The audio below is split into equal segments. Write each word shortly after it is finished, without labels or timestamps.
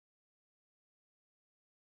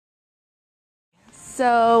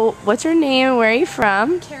So, what's your name and where are you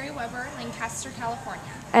from? Keri, Lancaster, California.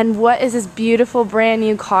 And what is this beautiful brand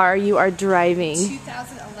new car you are driving?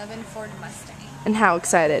 2011 Ford Mustang. And how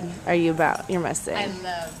excited are you about your Mustang? I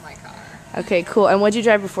love my car. Okay, cool. And what did you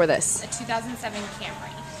drive before this? A 2007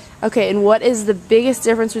 Camry. Okay, and what is the biggest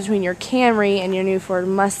difference between your Camry and your new Ford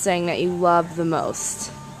Mustang that you love the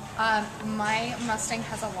most? My Mustang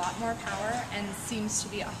has a lot more power and seems to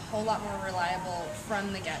be a whole lot more reliable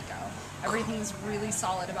from the get-go. Everything's really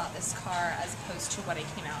solid about this car as opposed to what it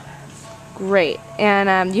came out as. Great.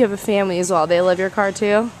 And you have a family as well. They love your car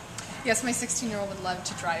too? Yes, my 16-year-old would love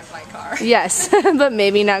to drive my car. Yes, but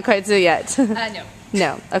maybe not quite so yet. No.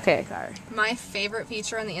 No. Okay. My favorite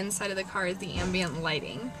feature on the inside of the car is the ambient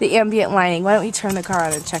lighting. The ambient lighting. Why don't we turn the car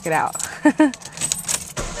on and check it out?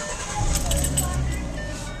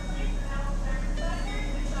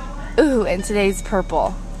 Ooh, and today's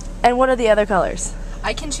purple. And what are the other colors?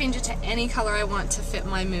 I can change it to any color I want to fit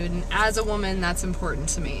my mood, and as a woman, that's important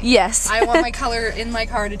to me. Yes. I want my color in my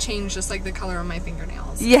car to change just like the color of my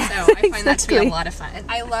fingernails. Yeah, so I find exactly. that to be a lot of fun.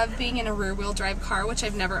 I love being in a rear-wheel drive car, which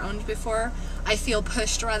I've never owned before. I feel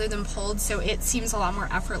pushed rather than pulled, so it seems a lot more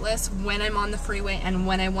effortless when I'm on the freeway and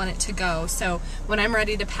when I want it to go. So when I'm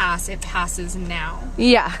ready to pass, it passes now.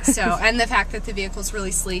 Yeah. So, and the fact that the vehicle's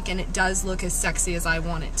really sleek and it does look as sexy as I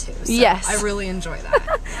want it to. So yes. I really enjoy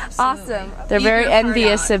that. Awesome. They're very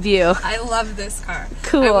envious of you. I love this car.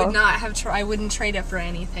 Cool. I would not have I wouldn't trade it for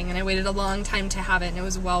anything, and I waited a long time to have it, and it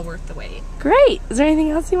was well worth the wait. Great. Is there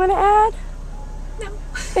anything else you want to add? No.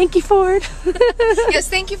 Thank you, Ford. Yes,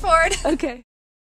 thank you, Ford. Okay.